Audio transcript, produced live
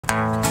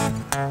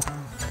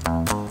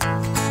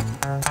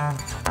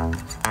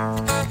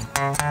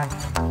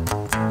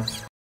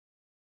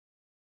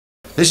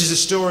This is a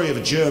story of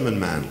a German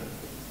man.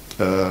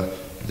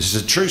 This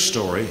is a true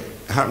story.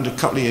 It happened a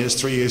couple of years,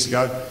 3 years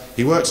ago.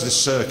 He worked at a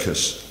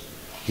circus.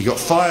 He got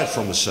fired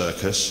from the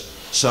circus,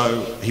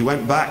 so he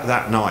went back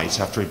that night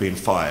after he'd been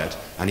fired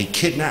and he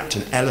kidnapped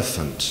an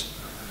elephant.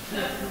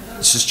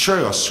 This is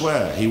true, I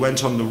swear. He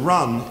went on the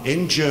run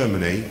in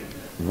Germany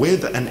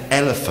with an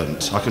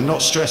elephant. I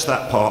cannot stress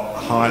that part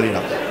highly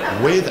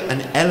enough. With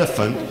an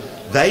elephant.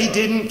 They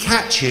didn't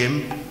catch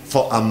him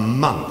for a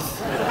month.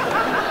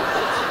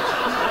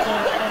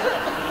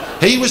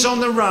 He was on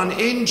the run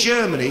in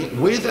Germany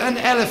with an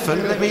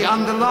elephant. Let me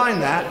underline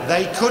that.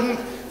 They couldn't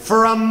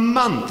for a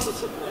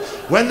month.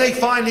 When they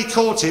finally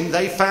caught him,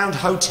 they found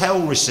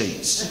hotel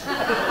receipts.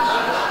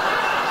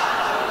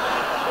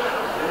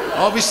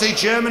 Obviously,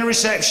 German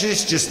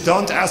receptionists just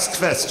don't ask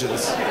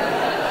questions.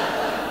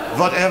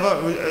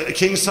 Whatever, a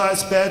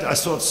king-size bed? I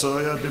thought so,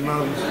 yeah,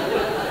 demand.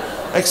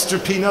 Extra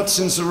peanuts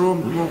in the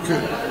room,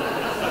 okay.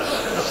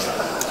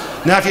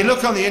 Now, if you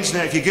look on the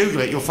internet, if you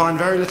Google it, you'll find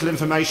very little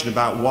information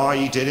about why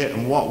he did it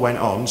and what went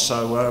on,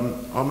 so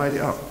I made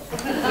it up.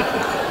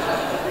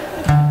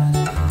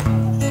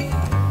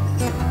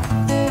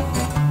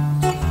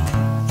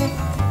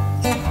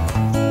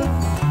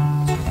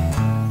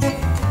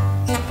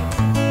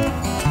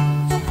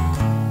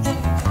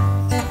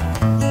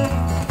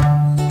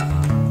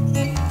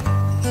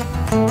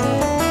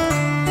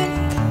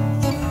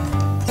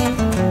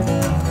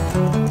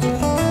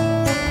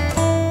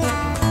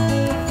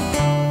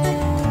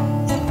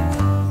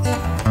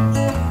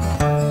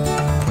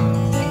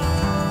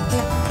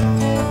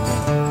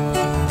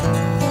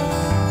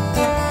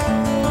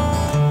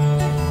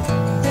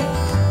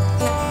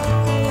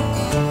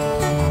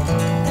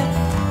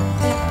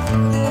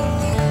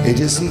 It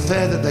isn't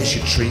fair that they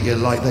should treat you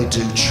like they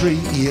do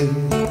treat you.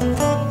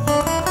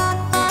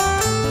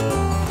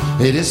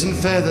 It isn't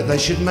fair that they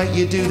should make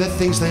you do the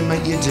things they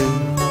make you do.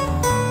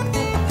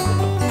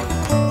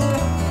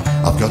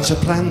 I've got a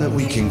plan that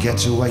we can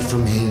get away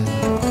from here.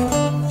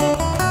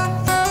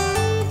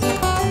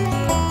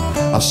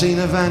 I've seen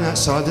a van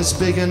outside that's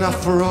big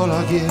enough for all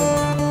our gear.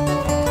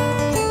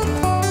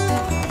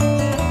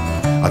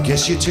 I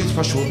guess your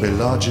toothbrush will be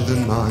larger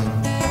than mine,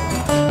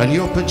 and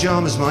your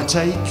pyjamas might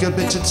take a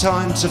bit of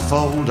time to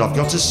fold. I've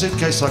got a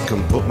suitcase I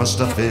can put my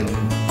stuff in.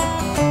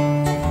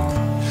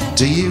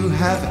 Do you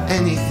have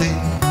anything?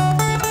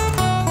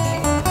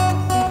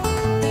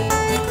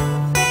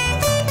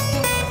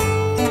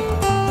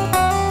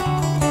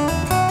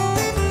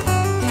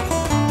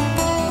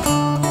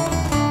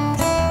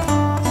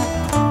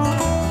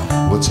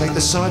 We'll take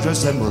the side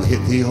roads, then we'll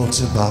hit the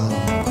Autobahn.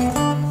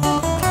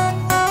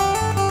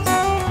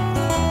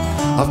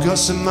 I've got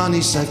some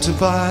money saved to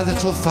buy a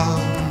little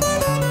farm.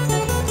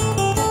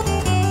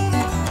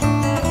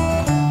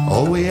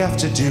 All we have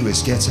to do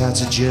is get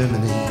out of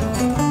Germany.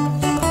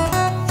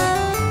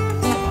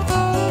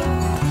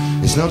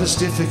 It's not as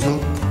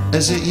difficult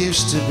as it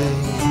used to be.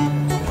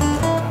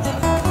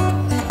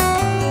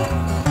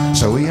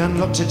 So we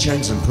unlocked her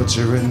chains and put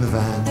her in the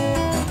van.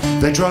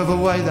 They drove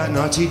away that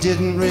night, he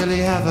didn't really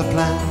have a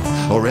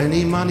plan, or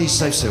any money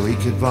saved so he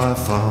could buy a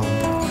farm,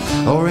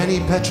 or any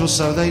petrol,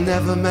 so they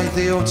never made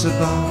the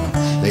Autobahn.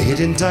 They hid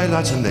in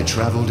daylight and they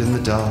travelled in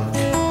the dark.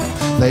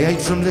 They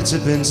ate from litter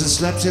bins and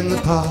slept in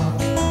the park.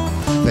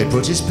 They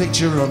put his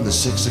picture on the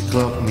 6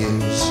 o'clock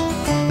news.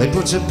 They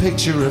put a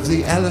picture of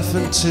the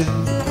elephant too.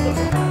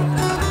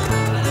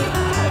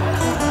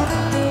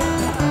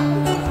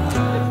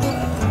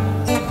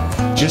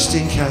 Just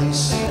in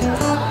case.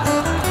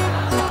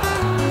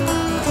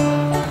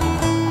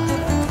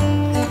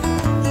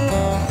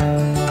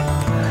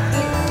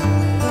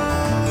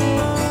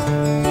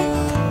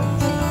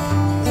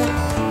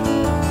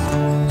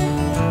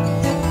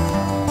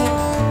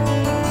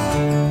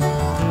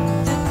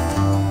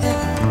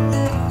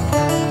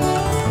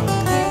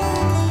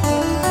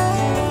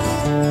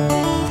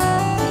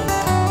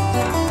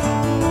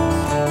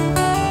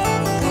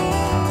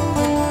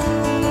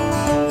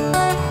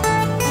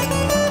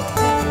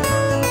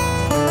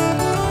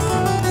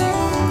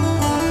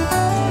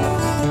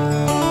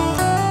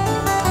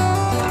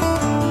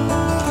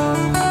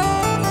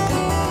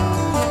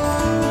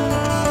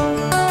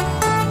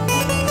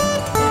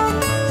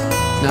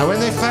 Now, when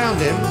they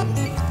found him,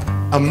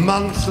 a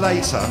month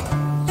later,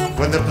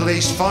 when the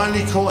police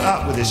finally caught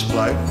up with this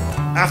bloke,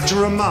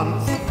 after a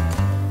month,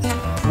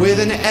 with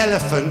an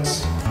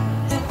elephant,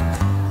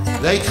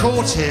 they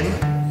caught him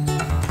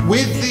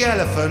with the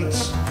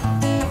elephant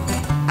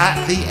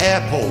at the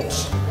airport.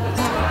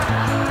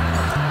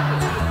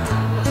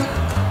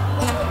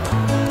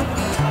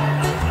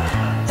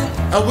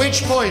 At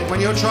which point, when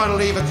you're trying to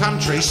leave a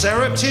country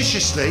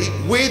surreptitiously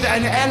with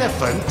an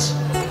elephant,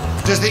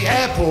 does the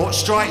airport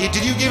strike you?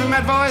 Did you give him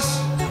advice?